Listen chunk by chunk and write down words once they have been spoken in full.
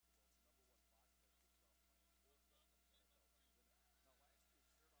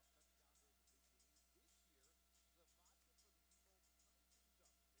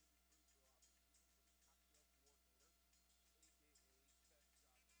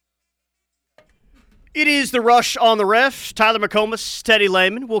It is the Rush on the Ref. Tyler McComas, Teddy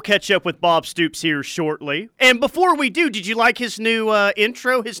Lehman. We'll catch up with Bob Stoops here shortly. And before we do, did you like his new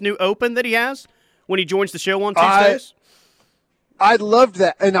intro, his new open that he has when he joins the show on Tuesdays? I loved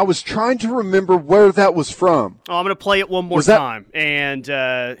that, and I was trying to remember where that was from. Oh, I'm going to play it one more time. And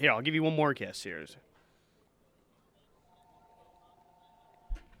here, I'll give you one more guess here.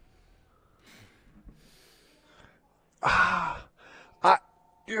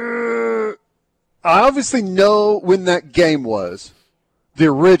 I obviously know when that game was, the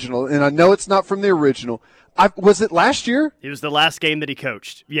original, and I know it's not from the original. Was it last year? It was the last game that he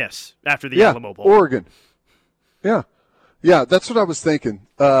coached, yes, after the Alamo Bowl. Oregon. Yeah, that's what I was thinking.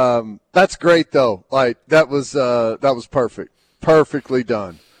 That's great, though. Like, that was perfect. Perfectly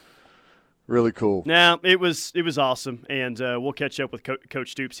done. Really cool. Now, it was awesome, and we'll catch up with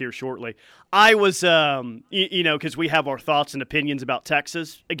Coach Stoops here shortly. I was, because we have our thoughts and opinions about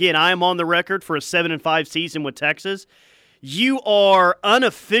Texas. Again, I am on the record for a 7-5 season with Texas. You are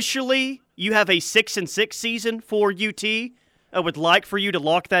unofficially, you have a 6-6 season for UT. I would like for you to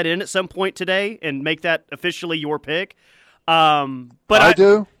lock that in at some point today and make that officially your pick. But I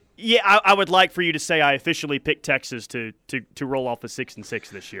do. Yeah, I would like for you to say I officially picked Texas to roll off a 6-6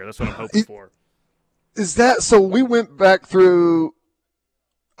 this year. That's what I'm hoping for. Is that so? We went back through.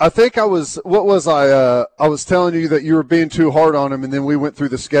 I think I was. What was I? I was telling you that you were being too hard on him, and then we went through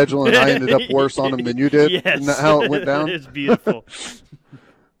the schedule, and I ended up worse on him than you did. Yes, isn't that how it went down? It's beautiful.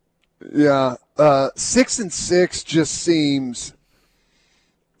 Yeah, 6-6 just seems.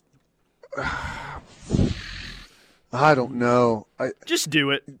 I don't know. Just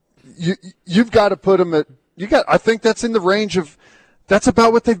do it. You've got to put them at. I think that's in the range of. That's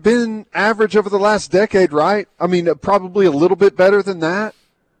about what they've been average over the last decade, right? I mean, probably a little bit better than that.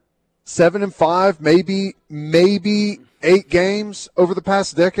 7-5, maybe 8 games over the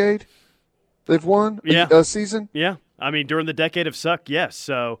past decade. They've won a season. Yeah, I mean, during the decade of suck, yes.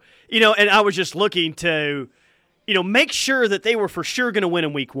 So and I was just looking to. Make sure that they were for sure going to win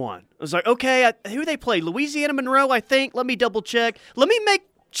in week 1. I was like, okay, who they play? Louisiana Monroe, I think. Let me double check. Let me make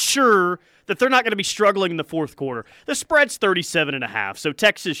sure that they're not going to be struggling in the fourth quarter. The spread's 37.5, so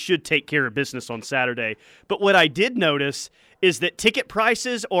Texas should take care of business on Saturday. But what I did notice is that ticket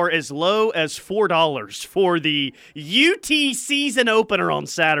prices are as low as $4 for the UT season opener on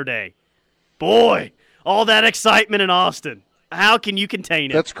Saturday. Boy, all that excitement in Austin. How can you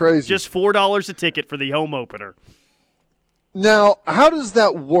contain it? That's crazy. Just $4 a ticket for the home opener. Now, how does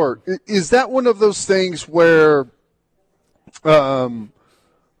that work? Is that one of those things where,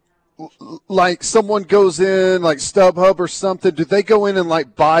 like someone goes in, like StubHub or something, do they go in and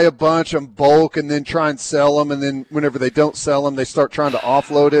like buy a bunch in bulk and then try and sell them, and then whenever they don't sell them, they start trying to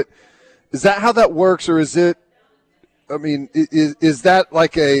offload it? Is that how that works, or is it, I mean, is that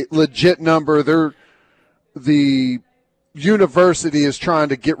like a legit number? The university is trying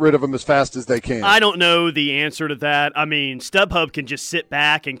to get rid of them as fast as they can. I don't know the answer to that. I mean, StubHub can just sit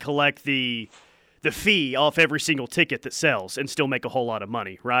back and collect the fee off every single ticket that sells and still make a whole lot of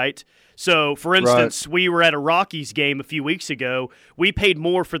money, right? So, for instance, we were at a Rockies game a few weeks ago. We paid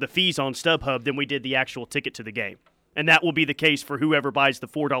more for the fees on StubHub than we did the actual ticket to the game. And that will be the case for whoever buys the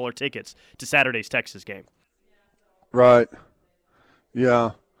 $4 tickets to Saturday's Texas game. Right.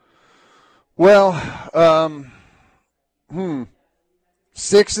 Yeah. Well,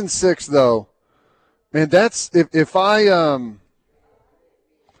 6-6 though, and that's if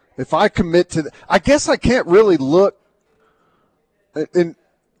I commit to I guess I can't really look, and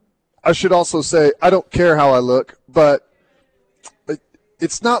I should also say I don't care how I look, but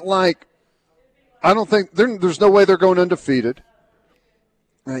it's not like I don't think there's no way they're going undefeated.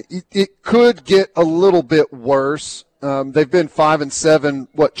 It could get a little bit worse. They've been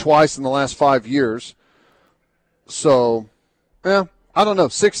 5-7 twice in the last 5 years. So, I don't know.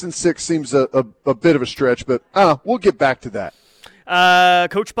 6-6 seems a bit of a stretch, but we'll get back to that.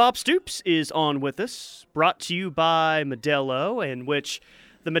 Coach Bob Stoops is on with us, brought to you by Modelo, in which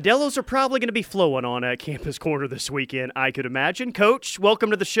the Modelos are probably going to be flowing on Campus Corner this weekend, I could imagine. Coach, welcome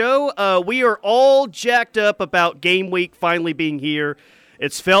to the show. We are all jacked up about game week finally being here.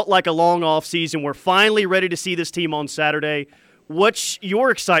 It's felt like a long off season. We're finally ready to see this team on Saturday. What's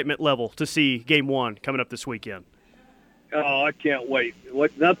your excitement level to see game 1 coming up this weekend? Oh, I can't wait.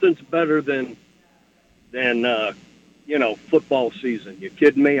 Nothing's better than football season. You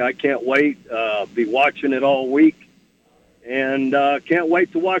kidding me? I can't wait. Be watching it all week, and can't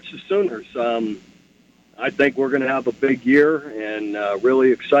wait to watch the Sooners. I think we're going to have a big year, and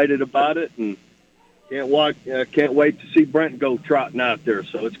really excited about it. And can't wait to see Brent go trotting out there.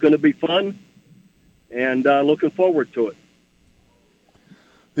 So it's going to be fun, and looking forward to it.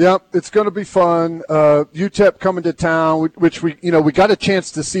 Yep, it's going to be fun. UTEP coming to town, which we got a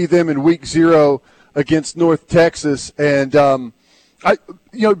chance to see them in Week 0 against North Texas, and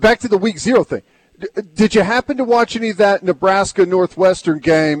back to the Week 0 thing. Did you happen to watch any of that Nebraska Northwestern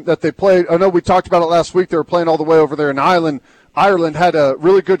game that they played? I know we talked about it last week. They were playing all the way over there in Ireland. Ireland had a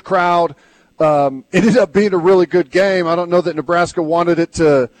really good crowd. Ended up being a really good game. I don't know that Nebraska wanted it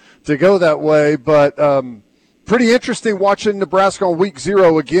to go that way, but pretty interesting watching Nebraska on Week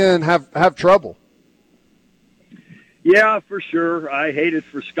 0 again have trouble. Yeah, for sure. I hate it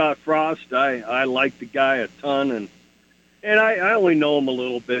for Scott Frost. I like the guy a ton, and I only know him a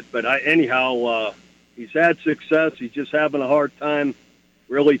little bit, but he's had success. He's just having a hard time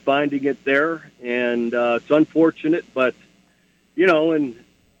really finding it there, and it's unfortunate, but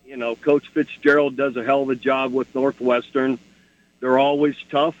Coach Fitzgerald does a hell of a job with Northwestern. They're always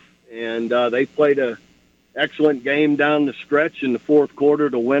tough, and they played a excellent game down the stretch in the fourth quarter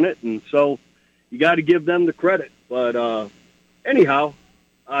to win it, and so you got to give them the credit. But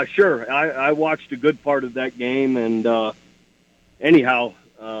sure, I watched a good part of that game, and it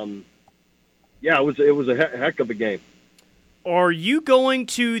was a heck of a game. Are you going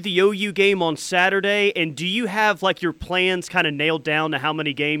to the OU game on Saturday, and do you have your plans kind of nailed down to how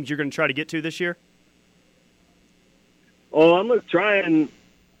many games you're going to try to get to this year? Oh, I'm going to try and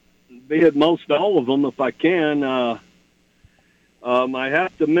be at most all of them if I can. I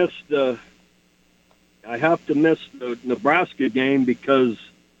have to miss the Nebraska game because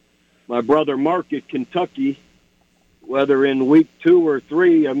my brother Mark at Kentucky, whether in week 2 or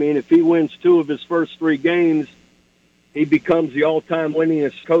 3, if he wins 2 of his first 3 games, he becomes the all-time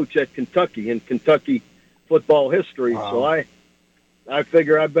winningest coach at Kentucky in Kentucky football history. Wow. So I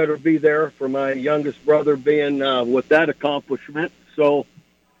figure I better be there for my youngest brother being with that accomplishment. So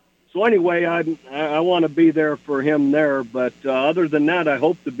anyway, I want to be there for him there. But other than that, I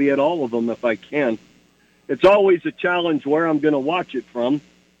hope to be at all of them if I can. It's always a challenge where I'm going to watch it from.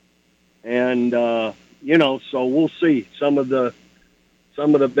 And, so we'll see. Some of the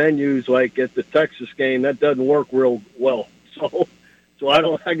venues, like at the Texas game, that doesn't work real well. So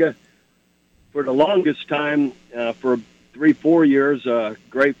I got, for the longest time, for 3-4 years, a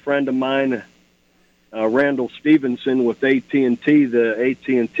great friend of mine, Randall Stevenson with AT&T, the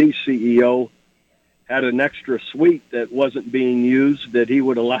AT&T CEO, had an extra suite that wasn't being used that he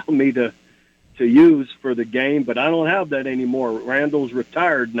would allow me to use for the game, but I don't have that anymore. Randall's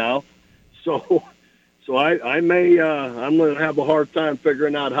retired now, so I may I'm going to have a hard time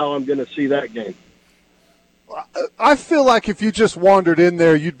figuring out how I'm going to see that game. I feel like if you just wandered in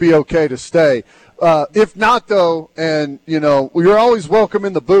there, you'd be okay to stay. If not, though, and you're always welcome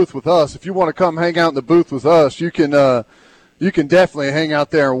in the booth with us. If you want to come hang out in the booth with us, you can definitely hang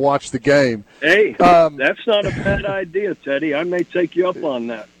out there and watch the game. Hey, that's not a bad idea, Teddy. I may take you up on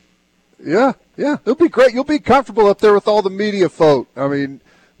that. Yeah, it'll be great. You'll be comfortable up there with all the media folk.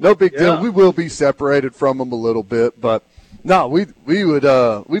 No big deal. We will be separated from them a little bit, but no, we'd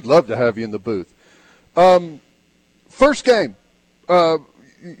love to have you in the booth. First game, not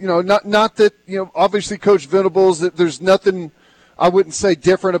that obviously Coach Venables, that there's nothing I wouldn't say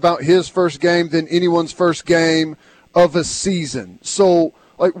different about his first game than anyone's first game of a season. So,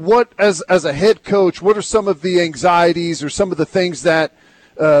 what as a head coach, what are some of the anxieties or some of the things that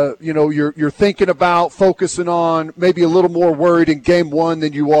you're thinking about, focusing on, maybe a little more worried in game 1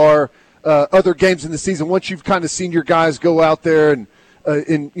 than you are other games in the season once you've kind of seen your guys go out there and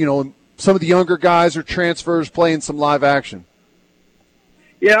some of the younger guys or transfers playing some live action?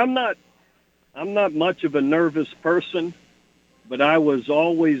 Yeah, I'm not much of a nervous person, but I was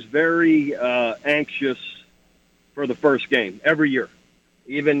always very anxious for the first game every year,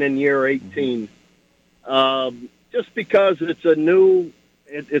 even in year 18, just because it's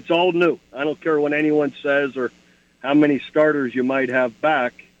it's all new. I don't care what anyone says or how many starters you might have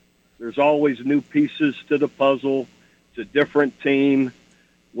back. There's always new pieces to the puzzle. It's a different team.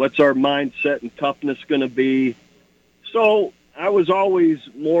 What's our mindset and toughness going to be? So I was always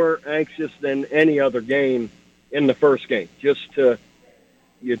more anxious than any other game in the first game.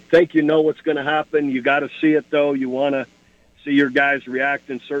 You think you know what's going to happen. You got to see it, though. You want to see your guys react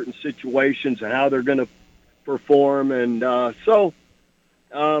in certain situations and how they're going to perform. And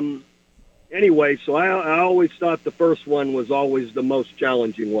anyway, so I always thought the first one was always the most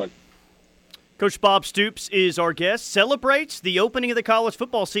challenging one. Coach Bob Stoops is our guest. Celebrates the opening of the college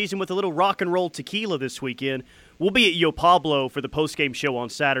football season with a little rock and roll tequila this weekend. We'll be at Yo Pablo for the postgame show on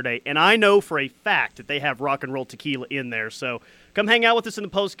Saturday, and I know for a fact that they have rock and roll tequila in there. So come hang out with us in the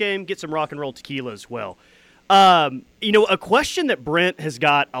postgame, get some rock and roll tequila as well. A question that Brent has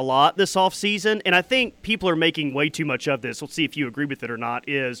got a lot this offseason, and I think people are making way too much of this, we'll see if you agree with it or not,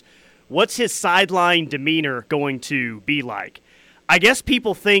 is what's his sideline demeanor going to be like? I guess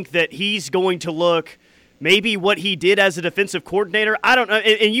people think that he's going to look maybe what he did as a defensive coordinator. I don't know,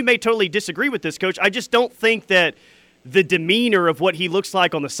 and you may totally disagree with this, Coach. I just don't think that the demeanor of what he looks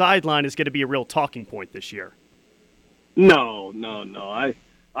like on the sideline is going to be a real talking point this year. No.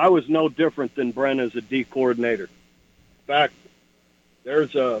 I was no different than Brent as a D coordinator. In fact,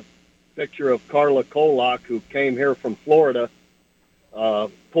 there's a picture of Carla Kolak, who came here from Florida,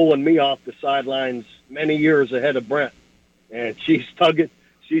 pulling me off the sidelines many years ahead of Brent. And she's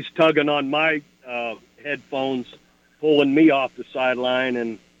tugging on my headphones, pulling me off the sideline.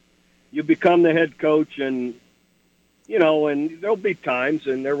 And you become the head coach, and, and there'll be times,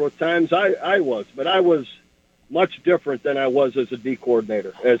 and there were times I was much different than I was as a D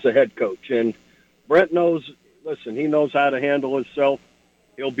coordinator, as a head coach. And Brent knows, he knows how to handle himself.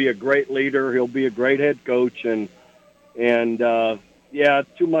 He'll be a great leader. He'll be a great head coach. And too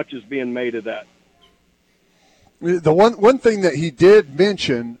much is being made of that. The one thing that he did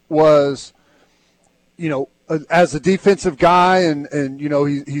mention was, as a defensive guy and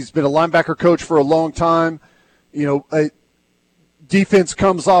he's been a linebacker coach for a long time, a defense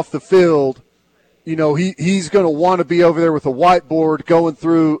comes off the field, he's going to want to be over there with a whiteboard going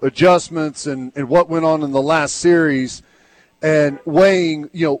through adjustments and what went on in the last series and weighing,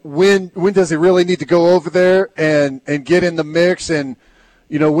 when does he really need to go over there and get in the mix, and,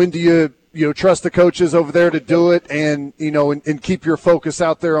 when do you trust the coaches over there to do it, and and keep your focus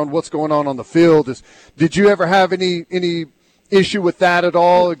out there on what's going on the field. Did you ever have any issue with that at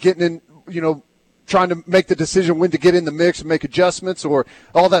all, getting in, trying to make the decision when to get in the mix and make adjustments, or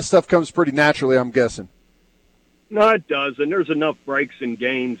all that stuff comes pretty naturally, I'm guessing? No, it does, and there's enough breaks in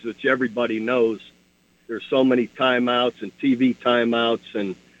games that everybody knows. There's so many timeouts and TV timeouts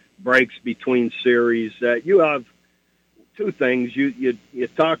and breaks between series that you have two things. You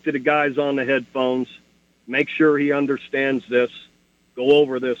talk to the guys on the headphones, make sure he understands this, go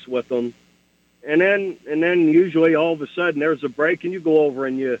over this with him, and then usually all of a sudden there's a break, and you go over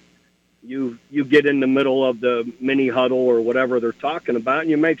and you get in the middle of the mini huddle or whatever they're talking about, and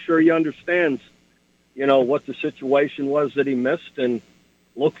you make sure he understands, what the situation was that he missed, and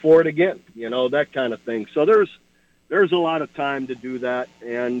look for it again, that kind of thing. So there's a lot of time to do that,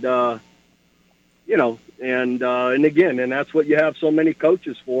 and and again, and that's what you have so many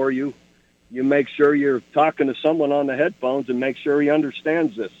coaches for. You make sure you're talking to someone on the headphones and make sure he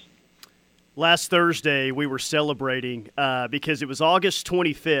understands this. Last Thursday, we were celebrating because it was August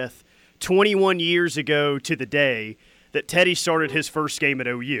 25th, 21 years ago to the day that Teddy started his first game at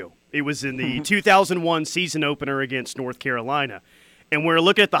OU. It was in the 2001 season opener against North Carolina. And we're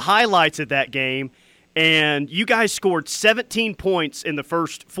looking at the highlights of that game, and you guys scored 17 points in the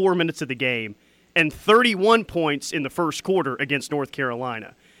first 4 minutes of the game and 31 points in the first quarter against North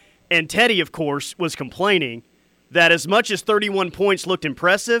Carolina. And Teddy, of course, was complaining that as much as 31 points looked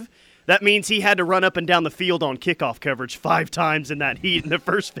impressive, that means he had to run up and down the field on kickoff coverage 5 times in that heat in the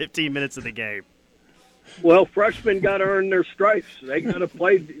first 15 minutes of the game. Well, freshmen got to earn their stripes. They got to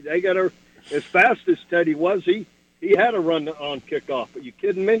play. They got to, as fast as Teddy was, he had to run on kickoff. Are you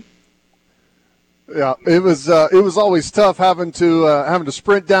kidding me? Yeah, it was always tough having to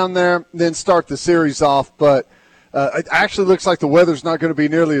sprint down there and then start the series off. But it actually looks like the weather's not going to be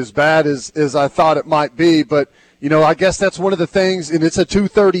nearly as bad as I thought it might be. But I guess that's one of the things, and it's a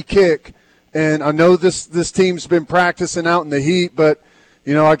 2:30 kick. And I know this team's been practicing out in the heat, but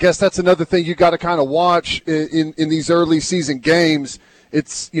I guess that's another thing you got to kind of watch in these early season games.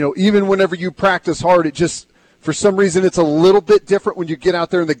 It's even whenever you practice hard, it just, for some reason, it's a little bit different when you get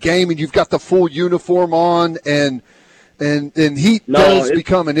out there in the game and you've got the full uniform on, and heat does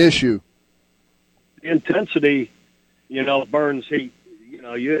become an issue. The intensity, burns heat.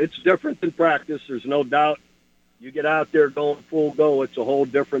 It's different than practice. There's no doubt. You get out there going full go, it's a whole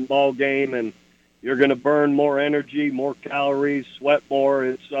different ball game, and you're going to burn more energy, more calories, sweat more.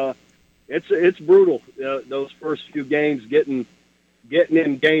 It's brutal. Those first few games, getting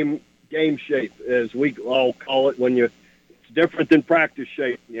in game shape, as we all call it, it's different than practice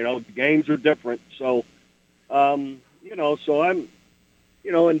shape. The games are different. So, so I'm,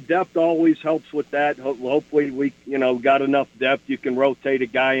 and depth always helps with that. Hopefully we, got enough depth. You can rotate a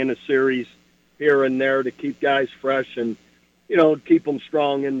guy in a series here and there to keep guys fresh and, keep them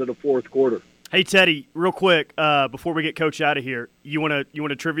strong into the fourth quarter. Hey, Teddy, real quick, before we get Coach out of here, you want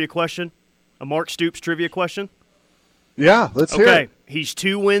a trivia question? A Mark Stoops trivia question? Yeah, let's hear it. Okay, he's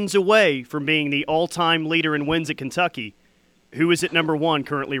 2 wins away from being the all-time leader in wins at Kentucky. Who is at number 1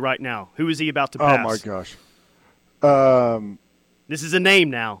 currently right now? Who is he about to pass? Oh, my gosh. This is a name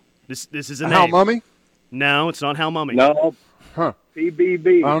now. This is a name. Hal Mummy? No, it's not Hal Mummy. No. Huh.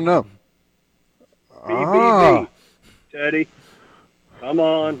 PBB. I don't know. PBB. Teddy. Come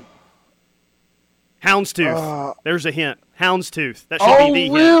on. Houndstooth. There's a hint. Houndstooth. That should be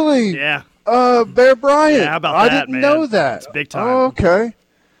the really? hint. Yeah. Bear Bryant. Yeah, how about I that, didn't man? know that. It's big time. Oh, okay.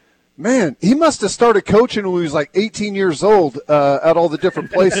 Man, he must have started coaching when he was like 18 years old at all the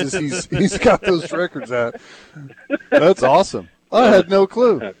different places he's got those records at. That's awesome. I had no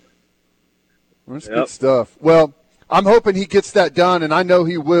clue. That's good stuff. Well, I'm hoping he gets that done, and I know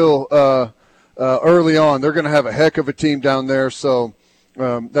he will early on. They're going to have a heck of a team down there, so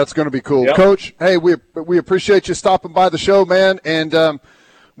that's going to be cool. Yep. Coach, hey, we appreciate you stopping by the show, man, and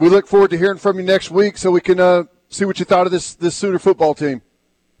we look forward to hearing from you next week so we can see what you thought of this Sooner football team.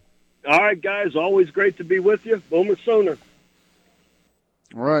 All right, guys. Always great to be with you. Boomer Sooner.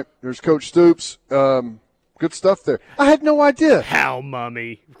 All right. There's Coach Stoops. Good stuff there. I had no idea. Hal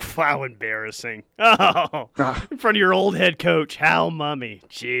Mummy. How embarrassing. Oh, in front of your old head coach, Hal Mummy.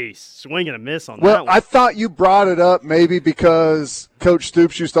 Jeez, swing and a miss on that Well, one. I thought you brought it up maybe because Coach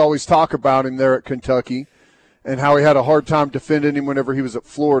Stoops used to always talk about him there at Kentucky and how he had a hard time defending him whenever he was at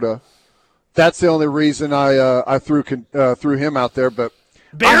Florida. That's the only reason I threw him out there, but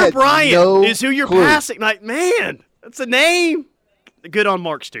Bear Bryant is who you're clue. passing. Like, man, that's a name. Good on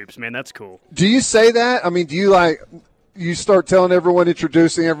Mark Stoops, man. That's cool. Do you say that? I mean, do you start telling everyone,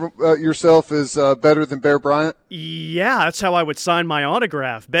 introducing yourself as better than Bear Bryant? Yeah, that's how I would sign my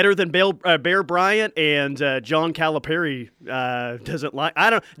autograph. Better than Bear Bryant, and John Calipari doesn't like. I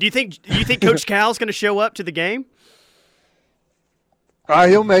don't. Do you think Coach Cal's going to show up to the game?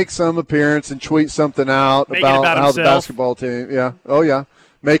 He'll make some appearance and tweet something out about how himself. the basketball team. Yeah. Oh, yeah.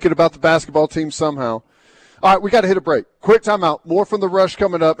 Make it about the basketball team somehow. All right, we got to hit a break. Quick timeout. More from The Rush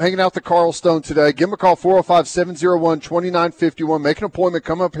coming up. Hanging out with Carl Stone today. Give him a call, 405-701-2951. Make an appointment.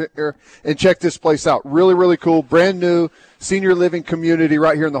 Come up here and check this place out. Really, really cool. Brand new senior living community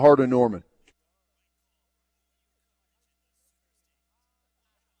right here in the heart of Norman.